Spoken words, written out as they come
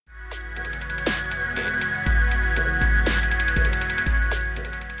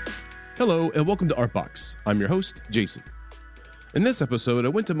Hello and welcome to Artbox. I'm your host, Jason. In this episode, I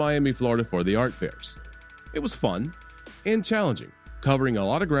went to Miami, Florida for the art fairs. It was fun and challenging, covering a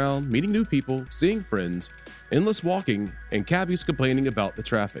lot of ground, meeting new people, seeing friends, endless walking, and cabbies complaining about the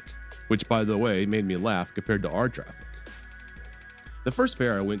traffic, which by the way made me laugh compared to our traffic. The first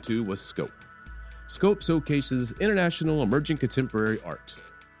fair I went to was Scope. Scope showcases international emerging contemporary art.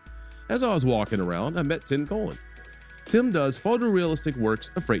 As I was walking around, I met Tim Colin. Tim does photorealistic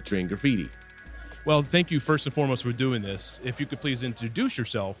works of freight train graffiti. Well, thank you first and foremost for doing this. If you could please introduce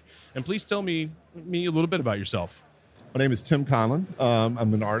yourself and please tell me a little bit about yourself. My name is Tim Conlon.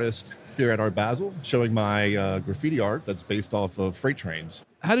 I'm an artist here at Art Basel, showing my graffiti art that's based off of freight trains.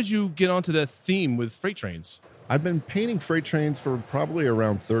 How did you get onto that theme with freight trains? I've been painting freight trains for probably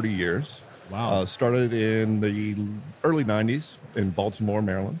around 30 years. Wow. Started in the early 90s in Baltimore,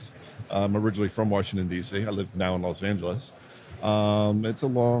 Maryland. I'm originally from Washington, D.C. I live now in Los Angeles. It's a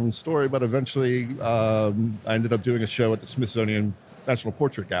long story, but eventually I ended up doing a show at the Smithsonian National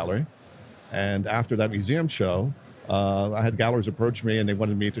Portrait Gallery. And after that museum show, I had galleries approach me and they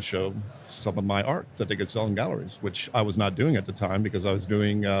wanted me to show some of my art that they could sell in galleries, which I was not doing at the time because I was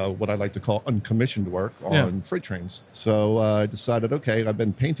doing what I like to call uncommissioned work on freight trains. So I decided, okay, I've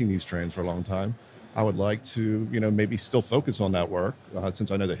been painting these trains for a long time. I would like to, maybe still focus on that work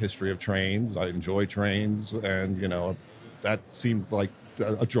since I know the history of trains. I enjoy trains and, that seemed like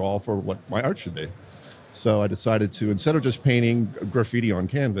a draw for what my art should be. So I decided to, instead of just painting graffiti on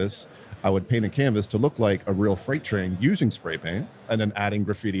canvas, I would paint a canvas to look like a real freight train using spray paint and then adding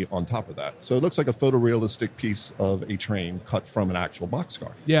graffiti on top of that. So it looks like a photorealistic piece of a train cut from an actual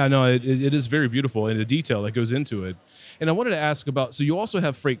boxcar. Yeah, no, it is very beautiful and the detail that goes into it. And I wanted to ask about, so you also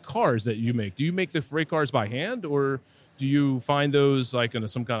have freight cars that you make. Do you make the freight cars by hand or do you find those like in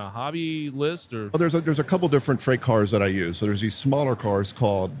some kind of hobby list? Or Well, there's a couple different freight cars that I use. So there's these smaller cars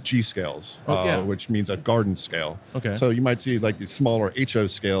called G scales, which means a garden scale. Okay. So you might see like these smaller HO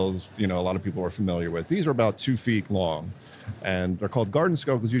scales, a lot of people are familiar with. These are about 2 feet long. And they're called garden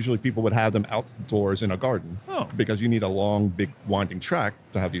scale because usually people would have them outdoors in a garden because you need a long, big, winding track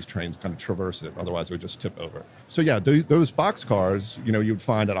to have these trains kind of traverse it. Otherwise, it would just tip over. So yeah, those box cars, you would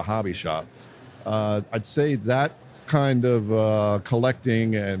find at a hobby shop. I'd say that kind of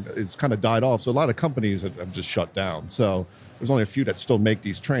collecting and it's kind of died off. So a lot of companies have just shut down. So there's only a few that still make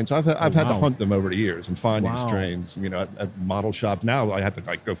these trains. So I've had to hunt them over the years and find these trains, at model shops. Now I have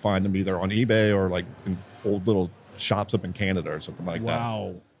to go find them either on eBay or like in old little shops up in Canada or something like that.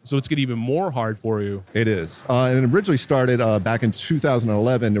 Wow. So it's getting even more hard for you. It is. And it originally started back in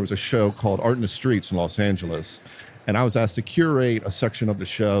 2011. There was a show called Art in the Streets in Los Angeles. And I was asked to curate a section of the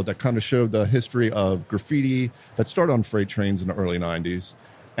show that kind of showed the history of graffiti that started on freight trains in the early 90s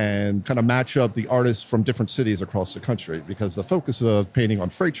and kind of match up the artists from different cities across the country because the focus of painting on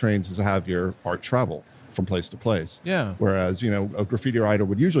freight trains is to have your art travel from place to place. Yeah. Whereas, a graffiti writer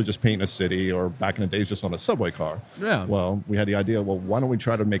would usually just paint in a city or back in the days just on a subway car. Yeah. Well, we had the idea, why don't we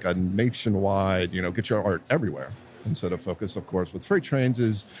try to make a nationwide, get your art everywhere? Instead of focus, of course, with freight trains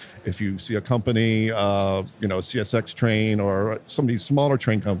is if you see a company, a CSX train or some of these smaller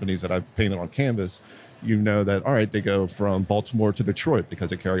train companies that I've painted on canvas, that, all right, they go from Baltimore to Detroit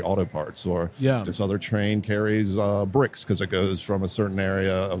because they carry auto parts. Or this other train carries bricks because it goes from a certain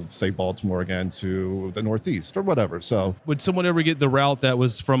area of, say, Baltimore again to the Northeast or whatever. So would someone ever get the route that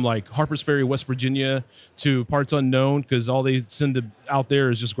was from like Harpers Ferry, West Virginia to parts unknown because all they send out there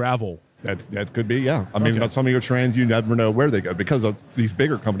is just gravel? That could be, yeah. I mean, some of your trains, you never know where they go because of these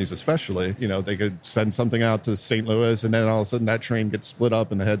bigger companies, especially. They could send something out to St. Louis, and then all of a sudden that train gets split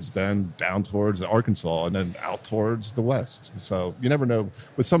up and heads then down towards Arkansas and then out towards the west. So you never know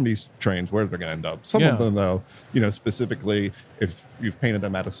with some of these trains where they're going to end up. Some of them, though, specifically if you've painted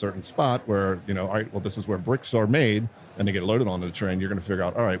them at a certain spot where, all right, well, this is where bricks are made, and they get loaded onto the train, you're going to figure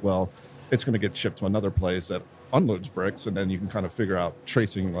out, all right, well, it's going to get shipped to another place that unloads bricks, and then you can kind of figure out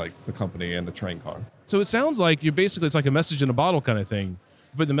tracing like the company and the train car. So it sounds like it's like a message in a bottle kind of thing.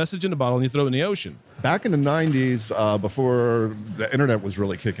 You put the message in a bottle and you throw it in the ocean. Back in the 90s, before the internet was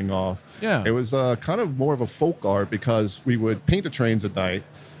really kicking off, it was kind of more of a folk art because we would paint the trains at night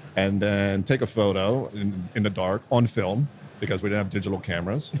and then take a photo in the dark on film because we didn't have digital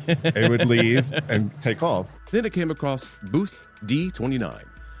cameras. It would leave and take off. Then I came across booth D29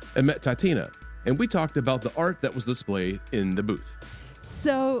 and met Tatina, and we talked about the art that was displayed in the booth.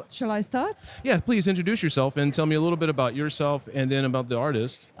 So, shall I start? Yeah, please introduce yourself and tell me a little bit about yourself and then about the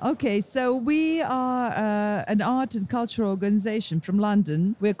artist. Okay, so we are an art and cultural organization from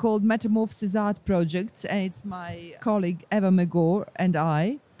London. We're called Metamorphosis Art Project, and it's my colleague Eva Megor and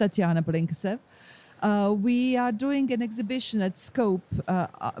I, Tatiana Polinkasev. We are doing an exhibition at Scope,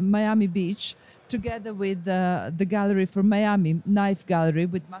 Miami Beach, together with the gallery from Miami, Knife Gallery,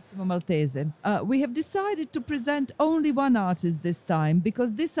 with Massimo Maltese. We have decided to present only one artist this time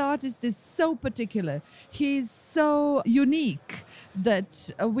because this artist is so particular. He's so unique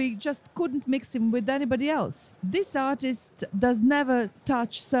that we just couldn't mix him with anybody else. This artist does never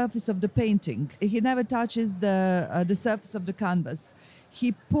touch surface of the painting. He never touches the surface of the canvas.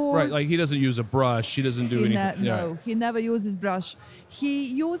 He pours. Right, like he doesn't use a brush. He doesn't do anything. No, he never uses brush. He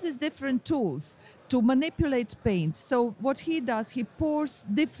uses different tools to manipulate paint. So what he does, he pours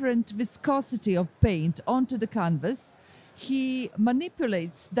different viscosity of paint onto the canvas. He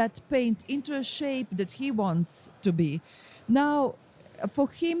manipulates that paint into a shape that he wants to be. Now, for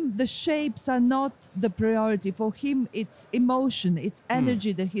him, the shapes are not the priority. For him, it's emotion, it's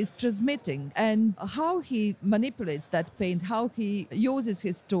energy that he's transmitting. And how he manipulates that paint, how he uses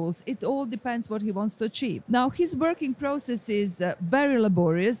his tools, it all depends what he wants to achieve. Now, his working process is very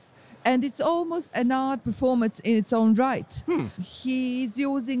laborious. And it's almost an art performance in its own right. He's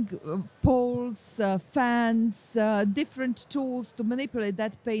using poles, fans, different tools to manipulate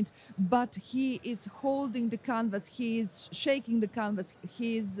that paint, but he is holding the canvas, he is shaking the canvas,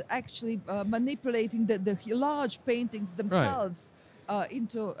 he is actually manipulating the large paintings themselves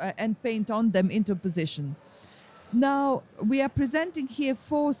and paint on them into position. Now, we are presenting here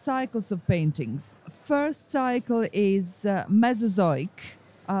 4 cycles of paintings. First cycle is Mesozoic.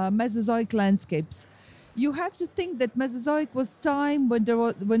 Mesozoic landscapes. You have to think that Mesozoic was time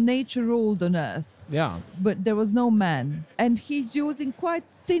when nature ruled on Earth. Yeah. But there was no man. And he's using quite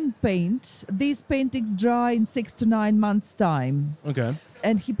thin paint. These paintings dry in 6 to 9 months' time. Okay.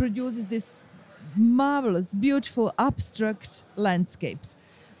 And he produces this marvelous, beautiful, abstract landscapes.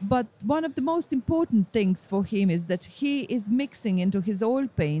 But one of the most important things for him is that he is mixing into his oil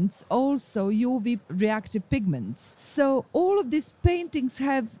paints also UV reactive pigments. So all of these paintings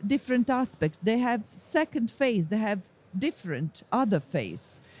have different aspects. They have second phase. They have different other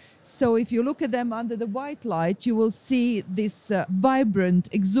phase. So if you look at them under the white light, you will see these vibrant,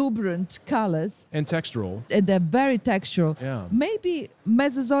 exuberant colors. And textural. And they're very textural. Yeah. Maybe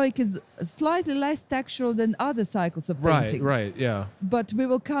Mesozoic is slightly less textural than other cycles of paintings. Right, yeah. But we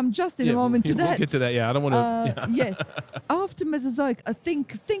will come just in a moment to that. We'll get to that, yeah. I don't want to... Yes. After Mesozoic,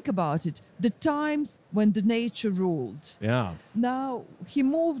 think about it. The times when the nature ruled. Yeah. Now, he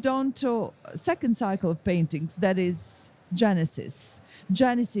moved on to a second cycle of paintings, that is Genesis.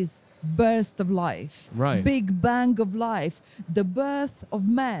 Genesis, birth of life, right. Big bang of life, the birth of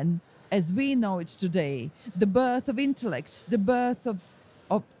man as we know it today, the birth of intellect, the birth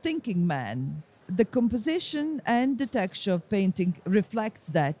of thinking man. The composition and the texture of painting reflects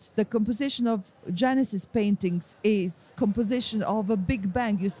that. The composition of Genesis paintings is composition of a big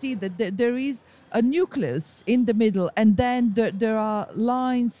bang. You see that there is a nucleus in the middle, and then there are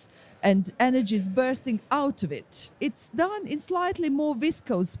lines and energies bursting out of it. It's done in slightly more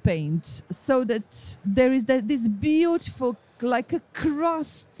viscose paint, so that there is this beautiful, like a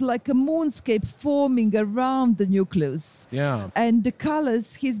crust, like a moonscape forming around the nucleus. Yeah. And the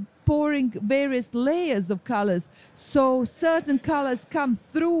colors, he's pouring various layers of colors, so certain colors come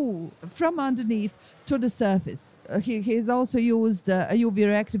through from underneath to the surface. He has also used UV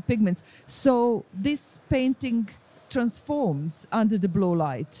reactive pigments, so this painting transforms under the blue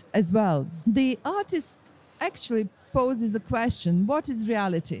light as well. The artist actually poses a question: what is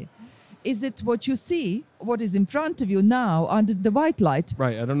reality? Is it what you see, what is in front of you now under the white light?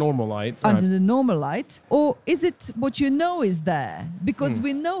 Right, at a normal light. Under the normal light. Or is it what you know is there? Because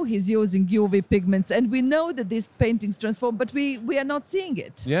we know he's using UV pigments and we know that these paintings transform, but we are not seeing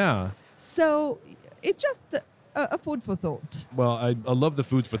it. Yeah. So it's just a food for thought. Well, I love the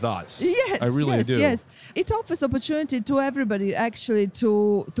food for thoughts. Yes, I really do. Yes, it offers opportunity to everybody actually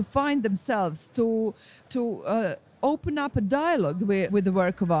to find themselves, to open up a dialogue with the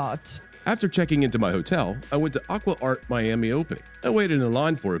work of art. After checking into my hotel, I went to Aqua Art Miami opening. I waited in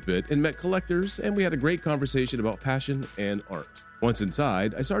line for a bit and met collectors, and we had a great conversation about passion and art. Once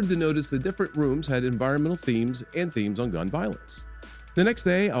inside, I started to notice the different rooms had environmental themes and themes on gun violence. The next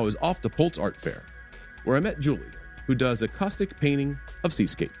day, I was off to Poltz Art Fair, where I met Julie, who does acoustic painting of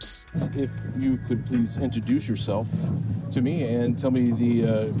seascapes. If you could please introduce yourself to me and tell me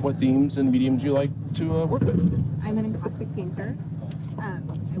what themes and mediums you like to work with. I'm an acoustic painter. I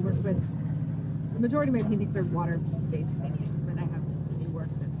work with, the majority of my paintings are water-based paintings, but I have some new work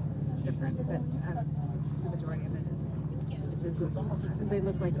that's different, but the majority of it is they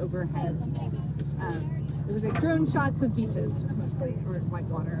look like overhead. They look like drone shots of beaches, mostly, or white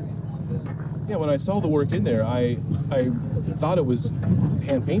water. Yeah, when I saw the work in there, I thought it was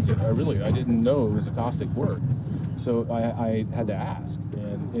hand painted. I didn't know it was caustic work. So I had to ask,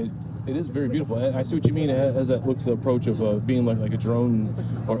 and it is very beautiful. And I see what you mean as that looks the approach of being like a drone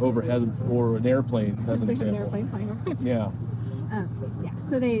or overhead or an airplane as an It's like an example. airplane flying over. Yeah. Yeah.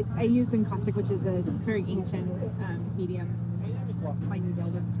 So I use encaustic, which is a very ancient medium. Fine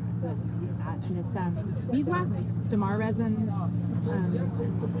builder describes it. Use that, and it's beeswax, damar resin.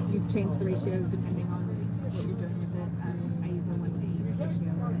 You change the ratio depending on what you're doing with it. I use a 1:8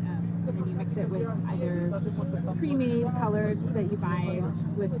 ratio, and then you mix it with either pre-made colors that you buy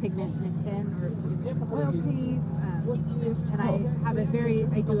with pigment mixed in, or you can mix it with oil paint. And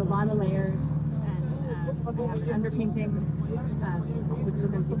I do a lot of layers. I have underpainting, which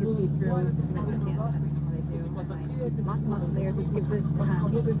sometimes you can see through, sometimes you can't, depending on what I do. And lots and lots of layers, which gives it,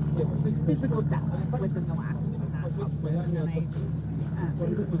 there's physical depth within the wax, and that helps it. And then I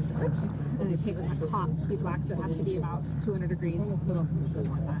use it with torch, and I paint with hot beeswax, so it has to be about 200 degrees, a little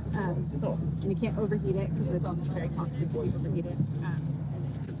more than that. And you can't overheat it, because it's very toxic if you overheat it.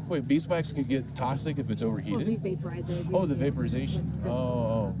 Wait, beeswax can get toxic if it's Well, overheated? we vaporize it. Oh, the vaporization.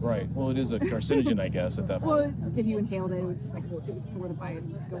 Oh, right. Well, it is a carcinogen, I guess, at that point. Well, if you inhaled it, it would solidify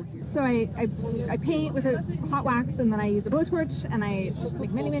and go here. So I paint with a hot wax, and then I use a blowtorch, and I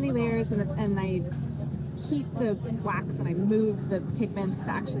make many, many layers, and I heat the wax, and I move the pigments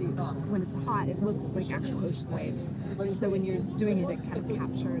to actually, when it's hot, it looks like actual ocean waves. And so when you're doing it, it kind of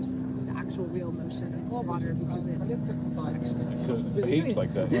captures the actual real motion of water, because it It behaves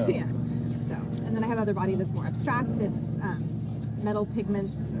like that, yeah. yeah. So, and then I have other body that's more abstract. It's metal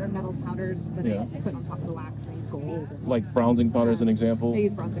pigments or metal powders that Yeah. I put on top of the wax. I use gold. Like bronzing powder as an example. I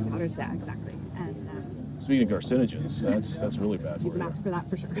use bronzing powders. Yeah, exactly. And Speaking of carcinogens, that's really bad use for a you. mask for that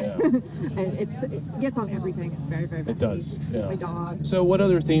for sure. Yeah. And it gets on everything. It's very, very messy. It does, yeah. My dog. So what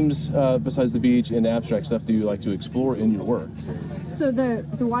other themes besides the beach and abstract stuff do you like to explore in your work? So the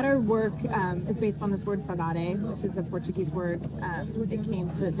water work is based on this word saudade, which is a Portuguese word.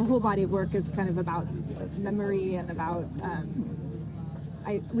 The whole body of work is kind of about memory and about.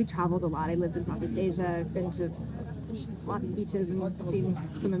 We traveled a lot. I lived in Southeast Asia. I've been to lots of beaches and seen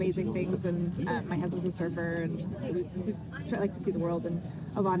some amazing things. And my husband's a surfer, and so we like to see the world. And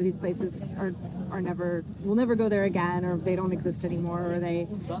a lot of these places we'll never go there again, or they don't exist anymore, or they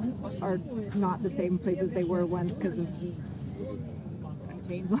are not the same places they were once because of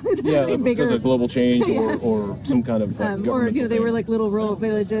change. Yeah, because Bigger. of global change or some kind of like, Or they governmental were thing. like little rural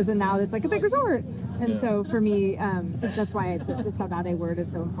villages, and now it's like a big resort. And Yeah. so for me, that's why the saudade word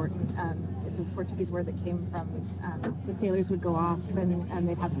is so important. It's this Portuguese word that came from the sailors would go off and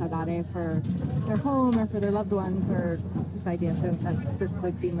they'd have saudade for their home or for their loved ones, or this idea. So that's just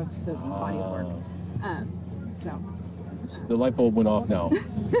the theme of the body of work. So The light bulb went off now.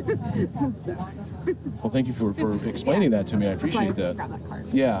 so Well, thank you for explaining that to me. I that's why I appreciate that. grabbed that card.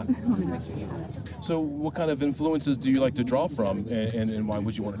 Yeah. I wanted to make sure you had it. So what kind of influences do you like to draw from, and why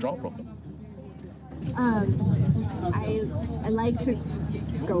would you want to draw from them? I like to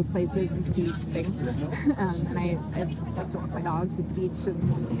go places and see things, and I like to walk my dogs at the beach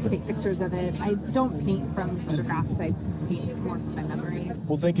and take pictures of it. I don't paint from photographs. I paint more from my memory.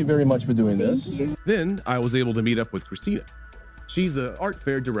 Well, thank you very much for doing this. Then I was able to meet up with Christina. She's the art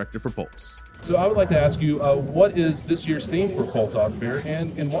fair director for Pulse. So I would like to ask you, what is this year's theme for Pulse Art Fair,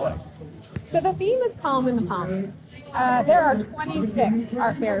 and why? So the theme is Palm in the Palms. There are 26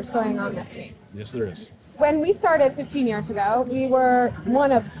 art fairs going on this week. Yes, there is. When we started 15 years ago, we were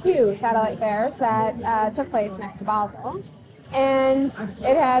one of 2 satellite fairs that took place next to Basel. And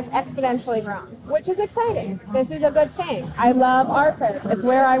it has exponentially grown, which is exciting. This is a good thing. I love art fairs. It's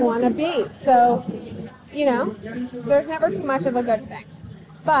where I want to be. So, there's never too much of a good thing.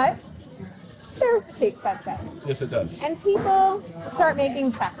 But there takes that. Yes, it does. And people start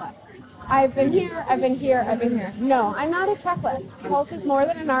making checklists. I've been here, I've been here, I've been here. No, I'm not a checklist. Pulse is more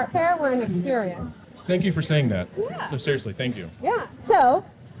than an art fair, we're an experience. Thank you for saying that. Yeah. No, seriously, thank you. Yeah, so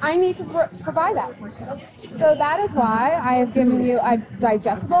I need to provide that for you. So that is why I have given you a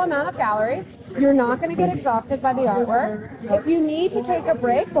digestible amount of galleries. You're not going to get exhausted by the artwork. If you need to take a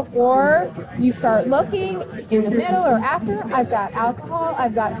break before you start looking, in the middle or after, I've got alcohol,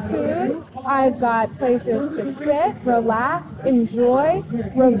 I've got food, I've got places to sit, relax, enjoy,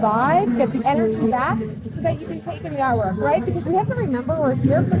 revive, get the energy back so that you can take in the artwork, right? Because we have to remember we're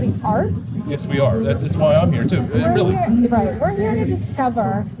here for the art. Yes, we are. That's why I'm here too. We're here to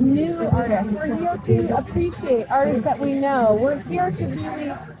discover new artists. We're here to appreciate artists that we know. We're here to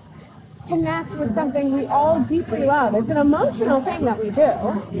really connect with something we all deeply love. It's an emotional thing that we do.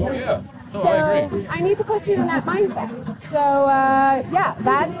 Oh yeah. So I agree. I need to put you in that mindset. So yeah,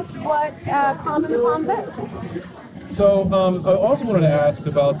 that is what Calm in the Palms is. So I also wanted to ask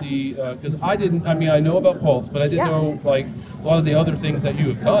about the, because I know about Pulse, but I didn't Yeah. know like a lot of the other things that you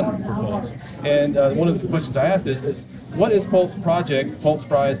have done for Pulse. And one of the questions I asked is what is Pulse Project, Pulse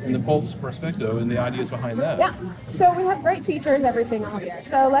Prize, and the Pulse Prospecto, and the ideas behind that? Yeah, so we have great features every single year.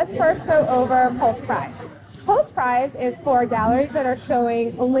 So let's first go over Pulse Prize. Pulse Prize is for galleries that are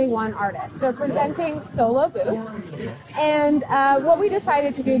showing only one artist. They're presenting solo booths. And what we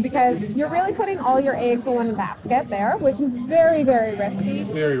decided to do, because you're really putting all your eggs in one basket there, which is very, very risky.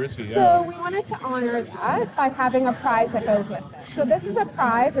 Very risky, yeah. So we wanted to honor that by having a prize that goes with this. So this is a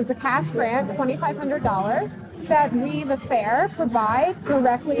prize, it's a cash grant, $2,500, that we, the fair, provide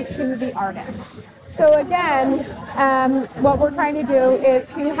directly to the artist. So again, what we're trying to do is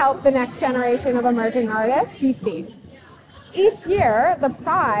to help the next generation of emerging artists be seen. Each year, the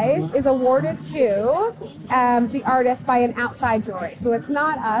prize is awarded to the artist by an outside jury. So it's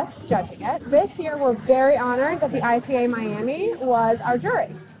not us judging it. This year, we're very honored that the ICA Miami was our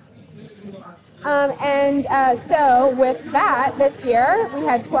jury. So with that, this year, we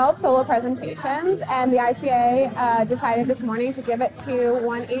had 12 solo presentations, and the ICA decided this morning to give it to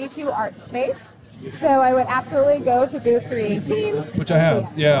 182 Art Space. So I would absolutely go to booth 318. Which I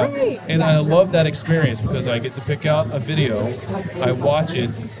have, yeah. Great. And I love that experience because I get to pick out a video, I watch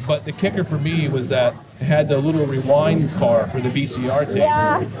it, but the kicker for me was that it had the little rewind car for the VCR tape.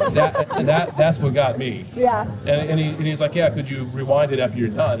 Yeah. That's what got me. Yeah. And he's like, yeah, could you rewind it after you're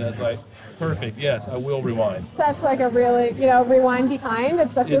done? And I was like, perfect, yes, I will rewind. Such like a really, rewind behind.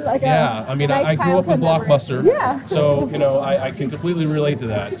 It's such It's, like yeah, a I mean, nice I grew up with childhood memory. Blockbuster, Yeah. so I can completely relate to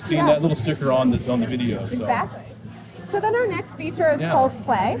that. Seeing Yeah. that little sticker on the video. So. Exactly. So then our next feature is Yeah. Pulse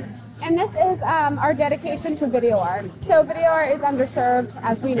Play. And this is our dedication to video art. So video art is underserved,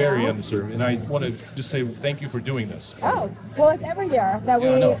 as we know. Very underserved, and I want to just say thank you for doing this. Oh, well, it's every year that Yeah,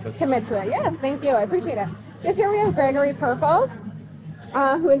 I we know, but- commit to it. Yes, thank you. I appreciate it. This year we have Gregory Purple,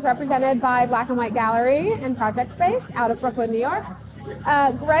 who is represented by Black and White Gallery and Project Space out of Brooklyn, New York.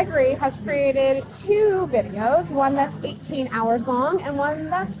 Gregory has created 2 videos, one that's 18 hours long and one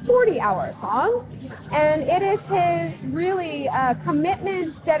that's 40 hours long. And it is his really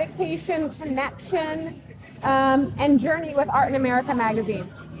commitment, dedication, connection, and journey with Art in America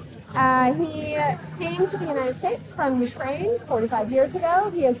magazines. He came to the United States from Ukraine 45 years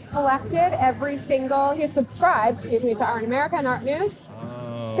ago. He has collected he has subscribed, to Art in America and Art News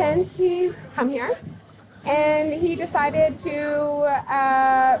since he's come here. And he decided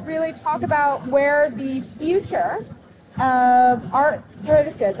to really talk about where the future of art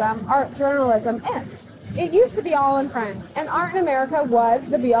criticism, art journalism is. It used to be all in print, and Art in America was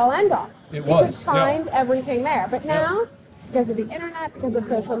the be-all, end-all. It You was, could yeah. find everything there. But now, because of the internet, because of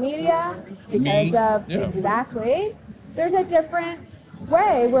social media, because Me, of, yeah. exactly, there's a different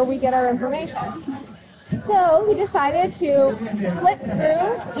way where we get our information. So he decided to flip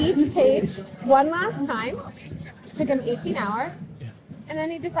through each page one last time. Took him 18 hours. And then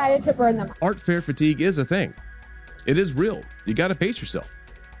he decided to burn them. Art fair fatigue is a thing. It is real. You got to pace yourself.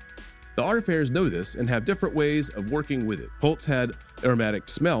 The art fairs know this and have different ways of working with it. Pulse had aromatic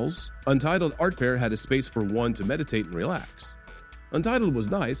smells. Untitled Art Fair had a space for one to meditate and relax. Untitled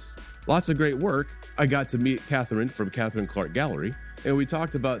was nice. Lots of great work. I got to meet Catherine from Catherine Clark Gallery, and we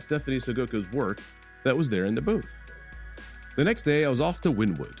talked about Stephanie Sogoko's work that was there in the booth. The next day, I was off to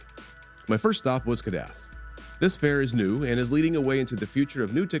Wynwood. My first stop was CADAF. This fair is new and is leading a way into the future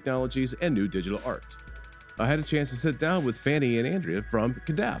of new technologies and new digital art. I had a chance to sit down with Fanny and Andrea from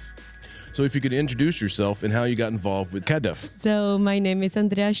CADAF. So if you could introduce yourself and how you got involved with CADAF. So my name is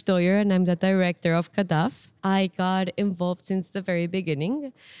Andrea Steuer and I'm the director of CADAF. I got involved since the very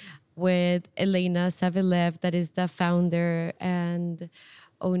beginning with Elena Savilev, that is the founder and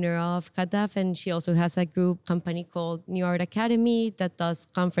owner of CADAF, and she also has a group company called New Art Academy that does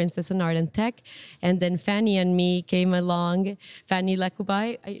conferences on art and tech. And then Fanny and me came along. Fanny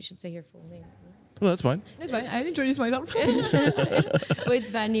Lakubai, I should say her full name. Well, that's fine. That's fine. I introduced myself. With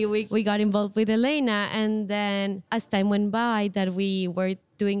Fanny, we got involved with Elena, and then as time went by that we were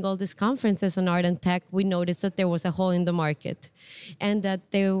doing all these conferences on art and tech, we noticed that there was a hole in the market and that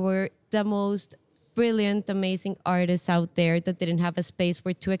there were the most brilliant, amazing artists out there that didn't have a space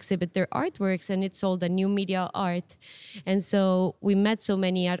where to exhibit their artworks, and it's all the new media art. And so we met so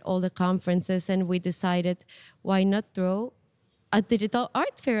many at all the conferences, and we decided, why not throw a digital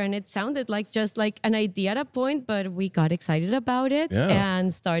art fair? And it sounded like just like an idea at a point, but we got excited about it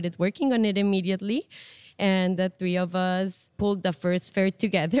and started working on it immediately. And the three of us pulled the first fair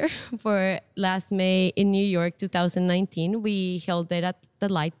together for last May in New York, 2019. We held it at the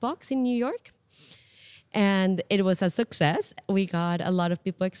Lightbox in New York. And it was a success. We got a lot of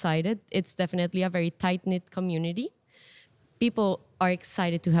people excited. It's definitely a very tight-knit community. People are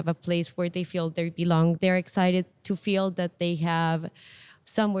excited to have a place where they feel they belong. They're excited to feel that they have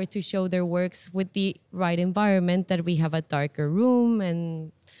somewhere to show their works with the right environment, that we have a darker room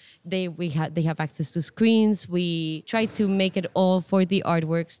and they have access to screens. We try to make it all for the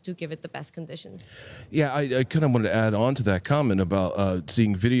artworks to give it the best conditions. Yeah, I kind of wanted to add on to that comment about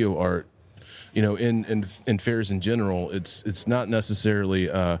seeing video art. You know, in fairs in general, it's not necessarily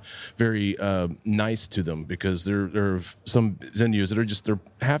very nice to them, because there are some venues that are just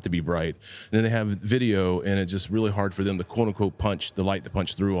have to be bright, and then they have video, and it's just really hard for them to quote unquote punch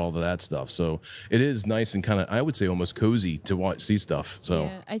through all of that stuff. So it is nice and kind of, I would say, almost cozy to see stuff. So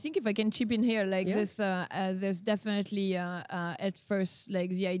yeah, I think if I can chip in here, like this, there's definitely at first like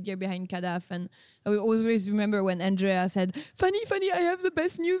the idea behind CADAF, and I always remember when Andrea said, "Funny, I have the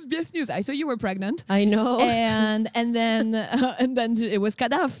best news. I saw you were pregnant." I know. And then it was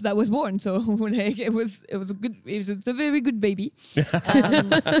CADAF that was born. So like it was a very good baby.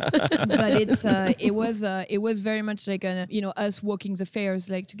 But it was very much like us walking the fairs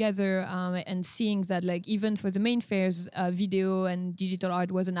like together, and seeing that like even for the main fairs, video and digital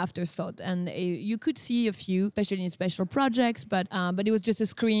art was an afterthought, and you could see a few, especially in special projects, but it was just a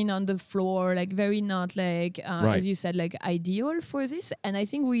screen on the floor, like very not like right. as you said, like ideal for this. And I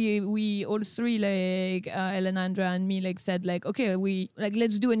think we all three, like Elena, Andrea, and me, like said like, okay, we like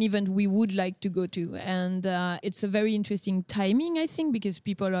let's do an event we would like to go to, and it's a very interesting timing, I think, because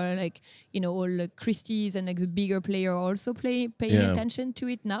people are like all like Christie's and like the bigger player also paying attention to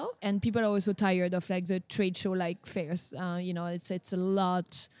it now, and people are also tired of like the trade show like fairs. It's a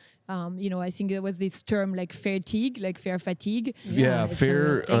lot. I think there was this term like fair fatigue. Yeah,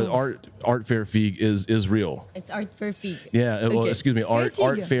 fair art fair fatigue is real. It's art fair fatigue. Yeah, well, excuse me, art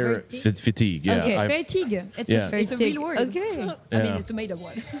fair fatigue. Yeah, okay, fatigue. It's a real word. Okay, I mean it's a made up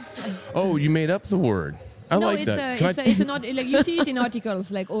word. Oh, you made up the word. I like that. It's not like you see it in articles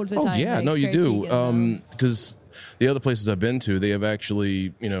like all the time. Yeah, like no, you do. Because the other places I've been to, they have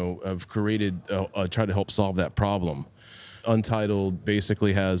actually, have created, try to help solve that problem. Untitled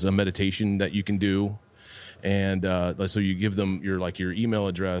basically has a meditation that you can do, and so you give them your email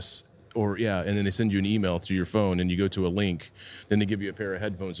address, and then they send you an email through your phone, and you go to a link. Then they give you a pair of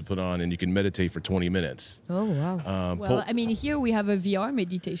headphones to put on, and you can meditate for 20 minutes. Oh wow! I mean, here we have a VR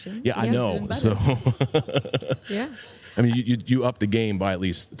meditation. Yeah, I know. So yeah. I mean, you up the game by at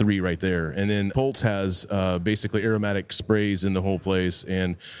least 3 right there. And then Pulse has basically aromatic sprays in the whole place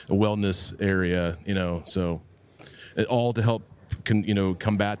and a wellness area, so all to help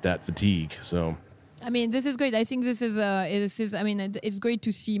combat that fatigue. So I mean, this is great. I think this is. I mean, it's great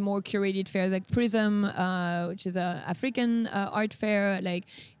to see more curated fairs like Prism, which is a African art fair. Like,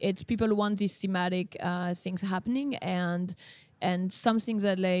 it's people who want these thematic things happening, and some things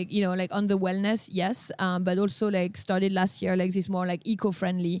that like on the wellness, yes, but also like started last year, like this more like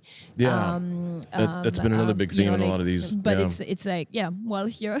eco-friendly. Yeah, that's been another big theme in a lot of these. But it's like, well,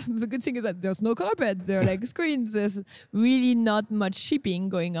 here the good thing is that there's no carpet, there are like screens, there's really not much shipping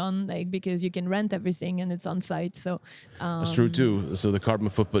going on, like because you can rent everything and it's on site. So that's true too. So the carbon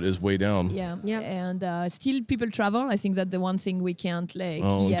footprint is way down. Yeah. And still people travel. I think that's the one thing we can't like.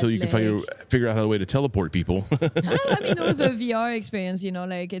 Until you can figure out how a way to teleport people. I mean, also VR experience,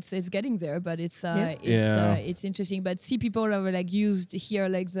 like it's getting there, but it's interesting. But see, people are like used here,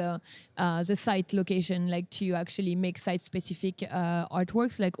 like the site location, like to actually make site specific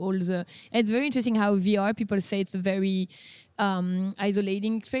artworks, like all the. And it's very interesting how VR, people say it's a very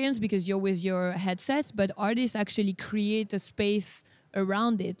isolating experience because you're with your headset, but artists actually create a space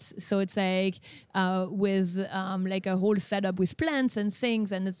around it, so it's like with like a whole setup with plants and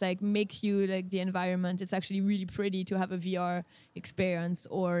things, and it's like makes you like the environment. It's actually really pretty to have a VR experience,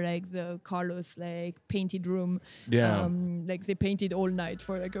 or like the Carlos like painted room. Yeah, like they painted all night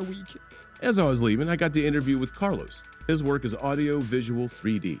for like a week. As I was leaving, I got the interview with Carlos. His work is audio visual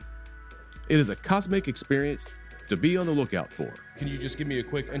 3D. It is a cosmic experience to be on the lookout for. Can you just give me a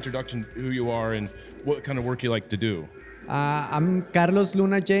quick introduction to who you are and what kind of work you like to do? I'm Carlos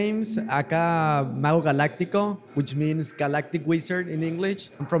Luna James, aka Mago Galáctico, which means Galactic Wizard in English.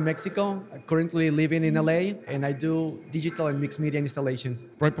 I'm from Mexico, currently living in LA, and I do digital and mixed media installations.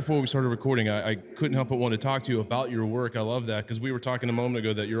 Right before we started recording, I couldn't help but want to talk to you about your work. I love that because we were talking a moment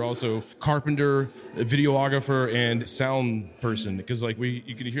ago that you're also carpenter, videographer, and sound person. Because like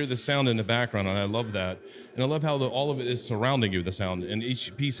you can hear the sound in the background, and I love that. And I love how all of it is surrounding you, the sound, and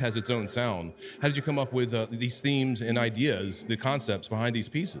each piece has its own sound. How did you come up with these themes and ideas, the concepts behind these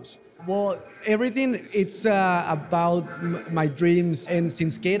pieces? Well, everything, it's about my dreams. And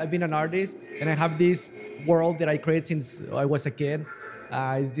since kid, I've been an artist, and I have this world that I created since I was a kid.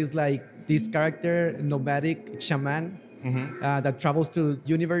 It's just like this character, nomadic shaman, that travels to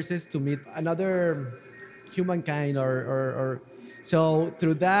universes to meet another humankind. Or so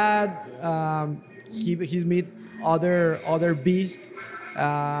through that, he's meet other beasts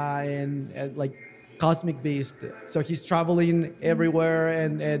and like cosmic beast. So he's traveling everywhere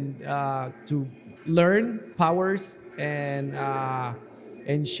and to learn powers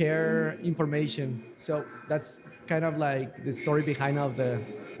and share information. So that's kind of like the story behind of the.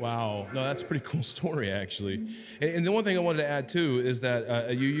 Wow, no, that's a pretty cool story actually. And the one thing I wanted to add too is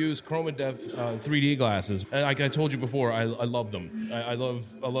that you use ChromaDepth 3D glasses. And like I told you before, I love them. I love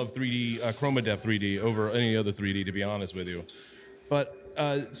 3D ChromaDepth 3D over any other 3D, to be honest with you. But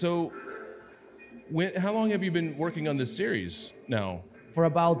so. How long have you been working on this series now? For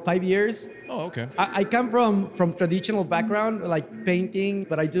about 5 years. Oh, okay. I come from traditional background, like painting,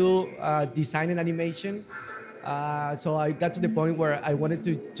 but I do design and animation. So I got to the point where I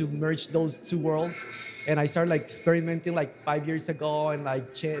wanted to merge those two worlds, and I started like experimenting like 5 years ago and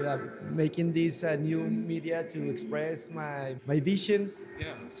like making this new media to express my visions. Yeah.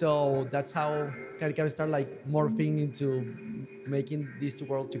 So that's how I kind of start like morphing into making these two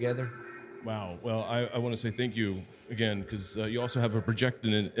worlds together. Wow. Well, I want to say thank you again because you also have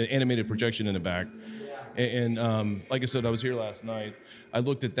an animated projection in the back. And like I said, I was here last night. I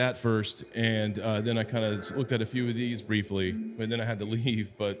looked at that first, and then I kind of looked at a few of these briefly, but then I had to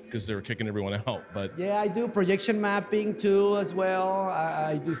leave because they were kicking everyone out. But yeah, I do projection mapping too as well.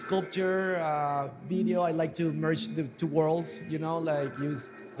 I do sculpture, video. I like to merge the two worlds, like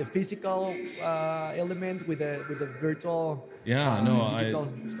use the physical element with the virtual. Yeah, digital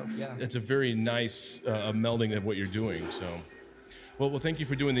stuff. Yeah, it's a very nice melding of what you're doing. So, well, thank you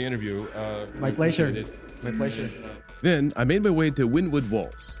for doing the interview. My pleasure. My pleasure. Then I made my way to Wynwood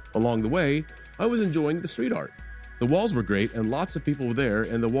Walls. Along the way, I was enjoying the street art. The walls were great and lots of people were there,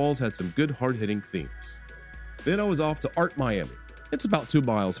 and the walls had some good hard-hitting themes. Then I was off to Art Miami. It's about 2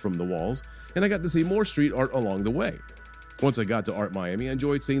 miles from the walls, and I got to see more street art along the way. Once I got to Art Miami, I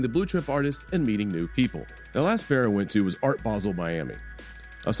enjoyed seeing the Blue Trip artists and meeting new people. The last fair I went to was Art Basel Miami.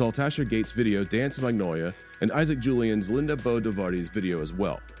 I saw Tasha Gates' video Dance Magnolia and Isaac Julian's Linda Bodavardi's video as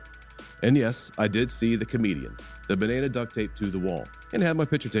well. And yes, I did see The Comedian, the banana duct tape to the wall, and had my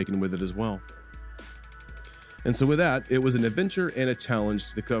picture taken with it as well. And so with that, it was an adventure and a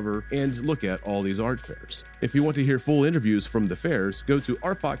challenge to cover and look at all these art fairs. If you want to hear full interviews from the fairs, go to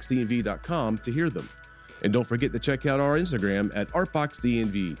artboxdnv.com to hear them. And don't forget to check out our Instagram at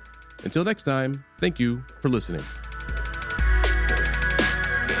artboxdnv. Until next time, thank you for listening.